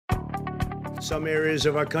Some areas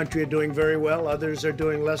of our country are doing very well, others are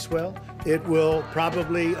doing less well. It will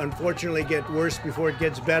probably, unfortunately, get worse before it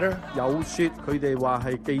gets better. 有說佢哋話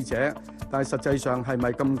係記者，但係實際上係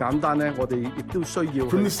咪咁簡單呢？我哋亦都需要。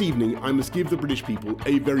From this evening, I must give the British people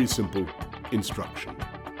a very simple instruction.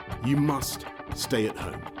 You must stay at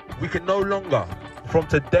home. We can no longer, from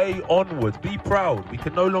today onwards, be proud. We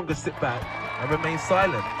can no longer sit back and remain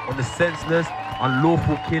silent on the senseless,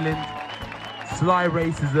 unlawful killings, sly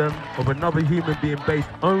racism of another human being based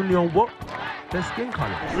only on what? Their skin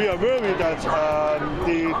colour. We are worried that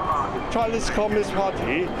the Chinese Communist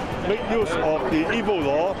Party make use of the evil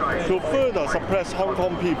law to further suppress Hong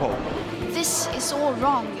Kong people. This is all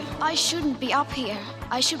wrong. I shouldn't be up here.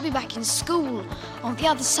 I should be back in school on the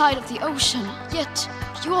other side of the ocean. Yet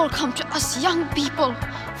you all come to us young people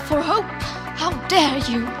for hope. How dare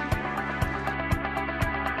you?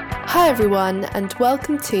 Hi everyone, and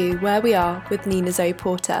welcome to Where We Are with Nina Zoe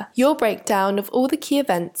Porter, your breakdown of all the key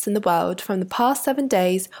events in the world from the past 7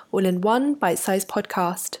 days, all in one bite-sized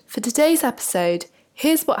podcast. For today's episode,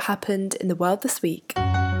 here's what happened in the world this week.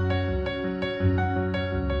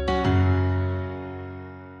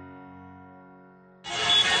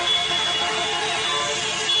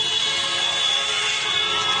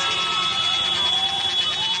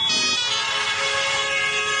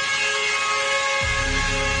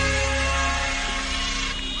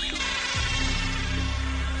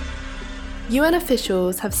 UN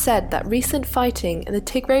officials have said that recent fighting in the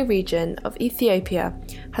Tigray region of Ethiopia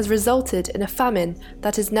has resulted in a famine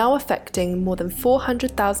that is now affecting more than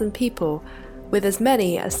 400,000 people, with as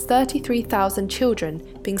many as 33,000 children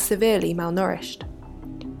being severely malnourished.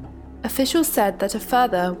 Officials said that a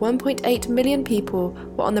further 1.8 million people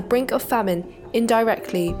were on the brink of famine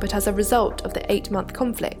indirectly but as a result of the 8-month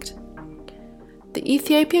conflict. The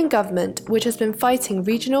Ethiopian government, which has been fighting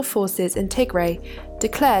regional forces in Tigray,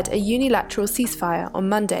 declared a unilateral ceasefire on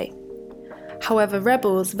Monday. However,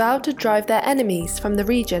 rebels vowed to drive their enemies from the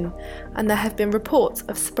region, and there have been reports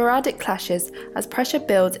of sporadic clashes as pressure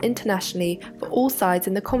builds internationally for all sides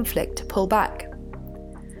in the conflict to pull back.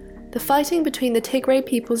 The fighting between the Tigray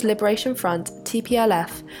People's Liberation Front,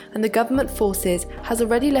 TPLF, and the government forces has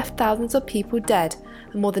already left thousands of people dead,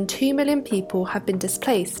 and more than 2 million people have been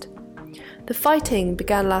displaced. The fighting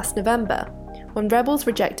began last November, when rebels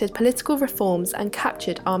rejected political reforms and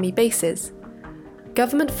captured army bases.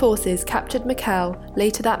 Government forces captured Mekelle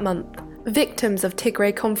later that month. Victims of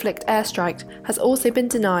Tigray conflict airstrike has also been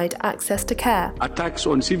denied access to care. Attacks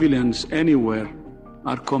on civilians anywhere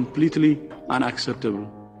are completely unacceptable,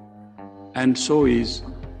 and so is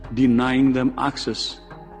denying them access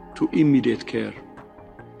to immediate care,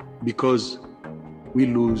 because we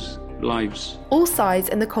lose lives. All sides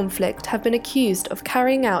in the conflict have been accused of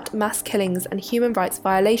carrying out mass killings and human rights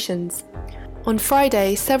violations. On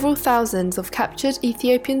Friday, several thousands of captured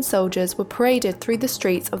Ethiopian soldiers were paraded through the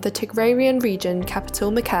streets of the Tigrayan region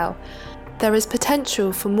capital Mekelle. There is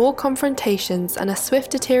potential for more confrontations and a swift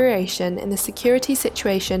deterioration in the security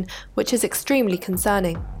situation, which is extremely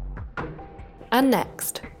concerning. And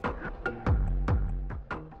next.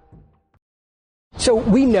 So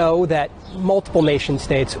we know that multiple nation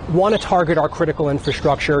states want to target our critical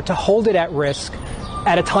infrastructure to hold it at risk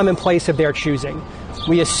at a time and place of their choosing.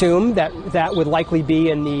 We assume that that would likely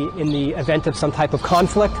be in the event of some type of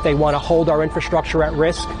conflict. They want to hold our infrastructure at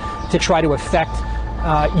risk to try to affect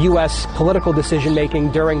U.S. political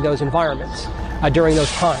decision-making during those environments, during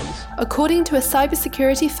those times. According to a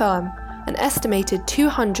cybersecurity firm, an estimated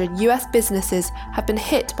 200 U.S. businesses have been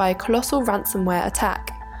hit by a colossal ransomware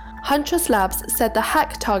attack. Huntress Labs said the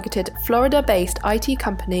hack targeted Florida-based IT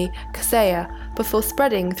company Kaseya before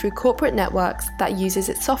spreading through corporate networks that uses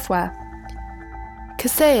its software.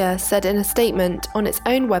 Kaseya said in a statement on its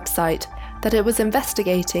own website that it was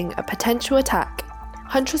investigating a potential attack.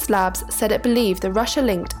 Huntress Labs said it believed the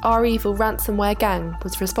Russia-linked REvil ransomware gang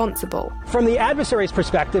was responsible. From the adversary's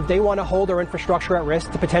perspective, they want to hold our infrastructure at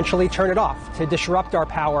risk to potentially turn it off, to disrupt our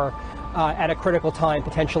power at a critical time,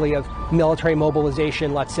 potentially of military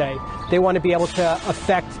mobilization, let's say. They want to be able to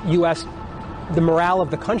affect the morale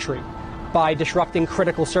of the country by disrupting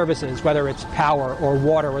critical services, whether it's power or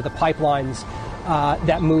water or the pipelines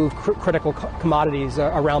that move critical commodities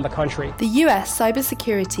around the country. The US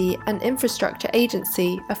Cybersecurity and Infrastructure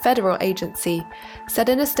Agency, a federal agency, said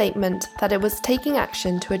in a statement that it was taking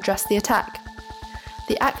action to address the attack.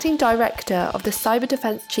 The acting director of the Cyber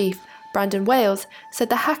Defense Chief, Brandon Wales, said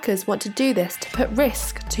the hackers want to do this to put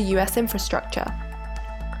risk to US infrastructure.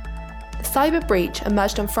 The cyber breach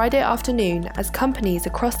emerged on Friday afternoon as companies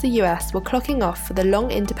across the US were clocking off for the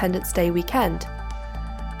long Independence Day weekend.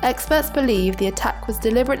 Experts believe the attack was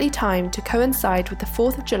deliberately timed to coincide with the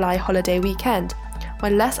 4th of July holiday weekend,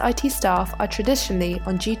 when less IT staff are traditionally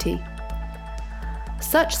on duty.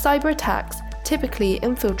 Such cyber attacks typically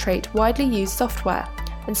infiltrate widely used software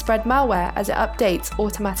and spread malware as it updates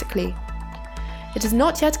automatically. It is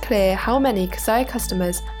not yet clear how many Kaseya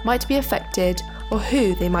customers might be affected or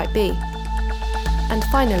who they might be. And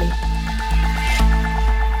finally,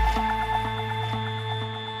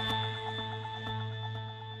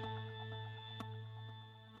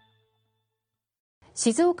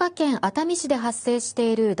静岡県熱海市で発生し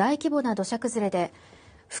ている大規模な土砂崩れで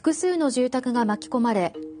複数の住宅が巻き込ま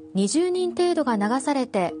れ20人程度が流され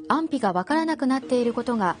て安否が分からなくなっているこ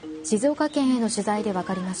とが静岡県への取材で分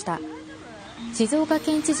かりました。静岡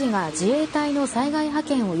県知事が自衛隊の災害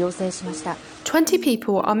派遣を要請しました。20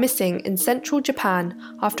 people are missing in central Japan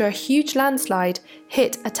after a huge landslide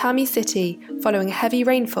hit Atami City following heavy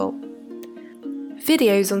rainfall.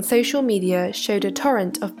 Videos on social media showed a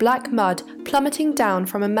torrent of black mud plummeting down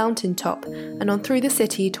from a mountaintop and on through the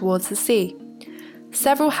city towards the sea.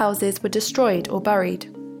 Several houses were destroyed or buried.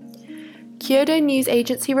 Kyodo News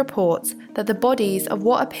Agency reports that the bodies of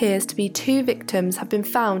what appears to be 2 victims have been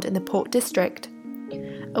found in the port district.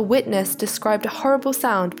 A witness described a horrible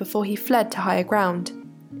sound before he fled to higher ground.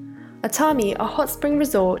 Atami, a hot spring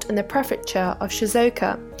resort in the prefecture of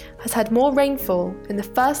Shizuoka, has had more rainfall in the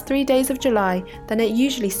first 3 days of July than it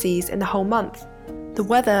usually sees in the whole month. The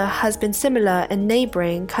weather has been similar in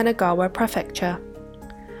neighbouring Kanagawa prefecture.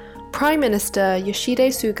 Prime Minister Yoshide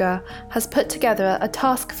Suga has put together a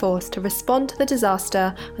task force to respond to the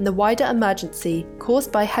disaster and the wider emergency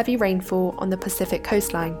caused by heavy rainfall on the Pacific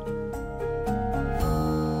coastline.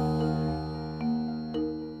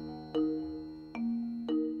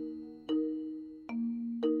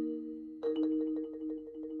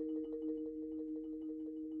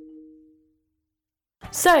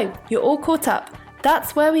 So, you're all caught up.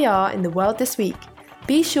 That's where we are in the world this week.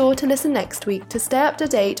 Be sure to listen next week to stay up to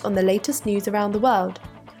date on the latest news around the world.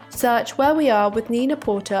 Search Where We Are with Nina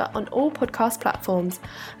Porter on all podcast platforms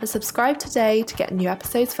and subscribe today to get new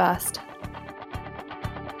episodes first.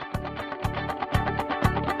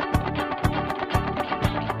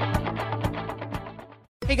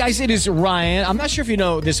 Hey guys, it is Ryan. I'm not sure if you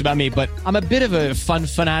know this about me, but I'm a bit of a fun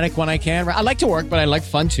fanatic when I can. I like to work, but I like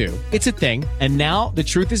fun too. It's a thing. And now the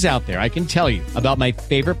truth is out there. I can tell you about my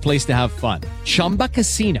favorite place to have fun. Chumba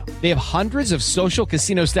Casino. They have hundreds of social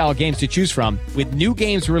casino style games to choose from with new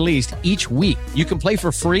games released each week. You can play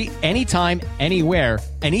for free anytime, anywhere.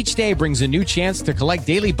 And each day brings a new chance to collect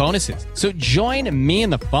daily bonuses. So join me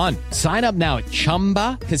in the fun. Sign up now at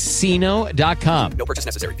ChumbaCasino.com. No purchase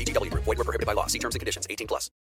necessary. VGW Group. Void where prohibited by law. See terms and conditions. 18+.